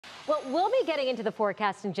Well, we'll be getting into the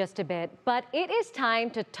forecast in just a bit, but it is time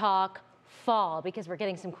to talk fall because we're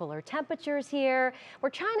getting some cooler temperatures here. We're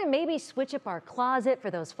trying to maybe switch up our closet for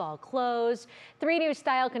those fall clothes. 3 News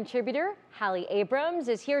style contributor Hallie Abrams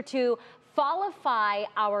is here to fallify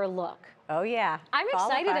our look. Oh yeah. I'm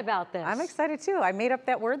excited about this. I'm excited too. I made up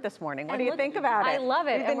that word this morning. What do you think about it? I love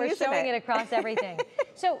it, and we're showing it across everything.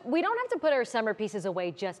 So we don't have to put our summer pieces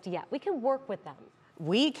away just yet. We can work with them.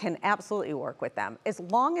 We can absolutely work with them. As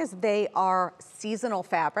long as they are seasonal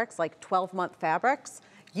fabrics, like 12-month fabrics,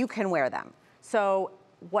 you can wear them. So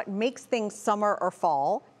what makes things summer or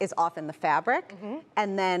fall is often the fabric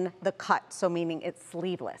and then the cut, so meaning it's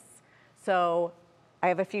sleeveless. So I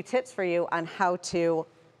have a few tips for you on how to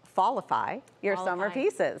fallify your summer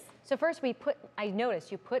pieces. So first I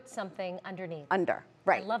noticed you put something underneath. Under,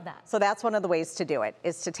 right. I love that. So that's one of the ways to do it,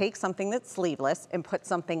 is to take something that's sleeveless and put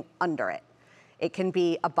something under it. It can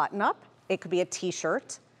be a button-up, it could be a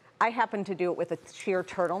t-shirt. I happen to do it with a sheer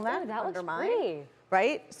turtleneck under mine. Pretty.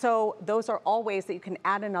 Right? So those are all ways that you can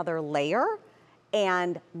add another layer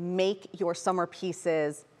and make your summer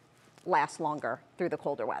pieces last longer through the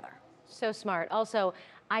colder weather. So smart. Also,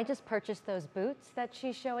 I just purchased those boots that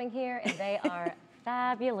she's showing here, and they are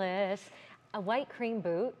fabulous. A white cream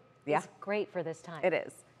boot is great for this time. It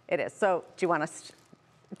is. It is. So do you want to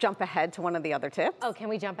jump ahead to one of the other tips? Oh, can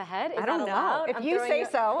we jump ahead? Is I don't know. If you say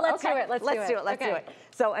so. Let's do it. Let's do it. Let's do it.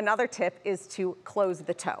 So another tip is to close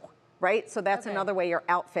the toe, right? So that's another way your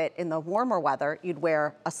outfit in the warmer weather, you'd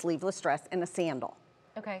wear a sleeveless dress and a sandal.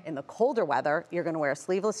 Okay. In the colder weather, you're going to wear a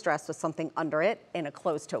sleeveless dress with something under it and a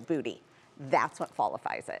closed-toe bootie. That's what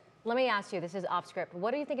fallifies it. Let me ask you, this is off script.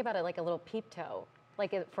 What do you think about it, like a little peep toe?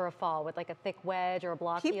 Like for a fall with like a thick wedge or a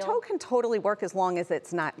block heel? Peep toe can totally work as long as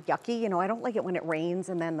it's not yucky. You know, I don't like it when it rains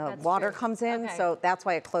and then the water comes in, so that's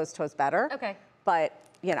why a closed toe is better. Okay. But,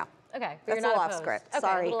 you know, okay, that's a little off script.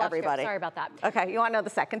 Sorry, everybody. Sorry about that. Okay, you want to know the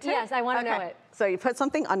second tip? Yes, I want to know it. So you put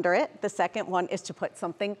something under it. The second one is to put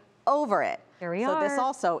something over it. Here we are. So this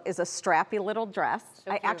also is a strappy little dress.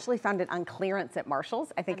 So I actually found it on clearance at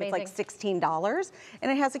Marshall's. I think it's like $16.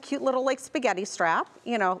 And it has a cute little like spaghetti strap,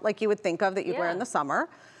 you know, like you would think of that you'd wear in the summer.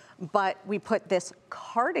 But we put this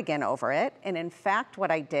cardigan over it. And in fact,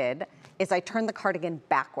 what I did is I turned the cardigan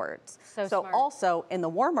backwards. So smart. Also in the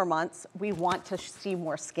warmer months, we want to see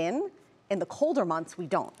more skin. In the colder months, we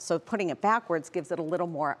don't. So putting it backwards gives it a little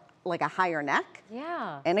more like a higher neck.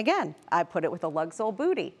 Yeah. And again, I put it with a lug sole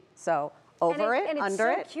bootie. So over it, under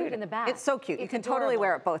it. And it's so cute in the back. It's so cute. You can totally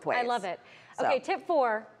wear it both ways. I love it. Okay, tip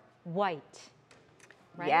 4, white.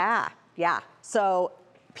 Right? Yeah, yeah. So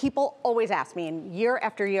people always ask me, and year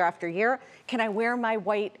after year after year, can I wear my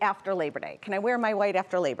white after Labor Day? Can I wear my white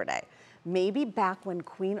after Labor Day? Maybe back when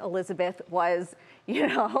Queen Elizabeth was, you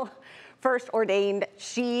know, first ordained,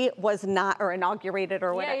 she was not, or inaugurated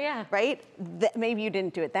or whatever, right? Maybe you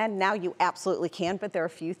didn't do it then. Now you absolutely can, but there are a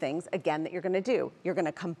few things, again, that you're gonna do. You're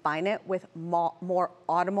gonna combine it with more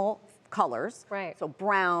autumnal colors. Right. So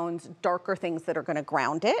browns, darker things that are gonna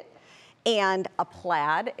ground it. And a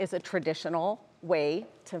plaid is a traditional way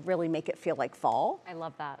to really make it feel like fall. I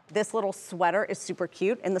love that. This little sweater is super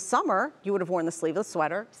cute. In the summer, you would have worn the sleeveless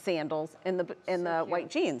sweater, sandals, and the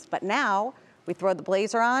white jeans. But now, we throw the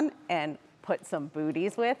blazer on and put some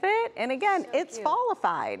booties with it. And again, it's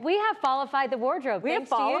fallified. We have fallified the wardrobe. We have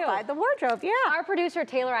fallified the wardrobe, yeah. Our producer,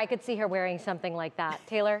 Taylor, I could see her wearing something like that.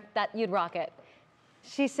 Taylor, you'd rock it.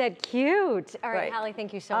 She said cute. All right, Hallie,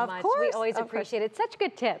 thank you so much. We always appreciate it. Such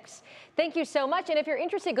good tips. Thank you so much. And if you're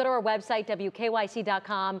interested, go to our website,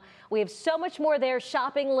 WKYC.com. We have so much more there,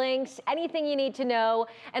 shopping links, anything you need to know,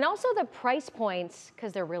 and also the price points,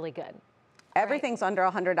 because they're really good. Everything's under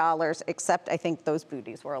 $100, except I think those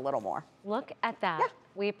booties were a little more. Look at that. Yeah.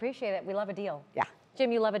 We appreciate it. We love a deal. Yeah.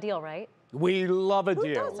 Jim, you love a deal, right? We love a deal.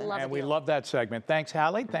 Who doesn't? And we love that segment. Thanks,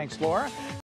 Hallie. Thanks, Laura.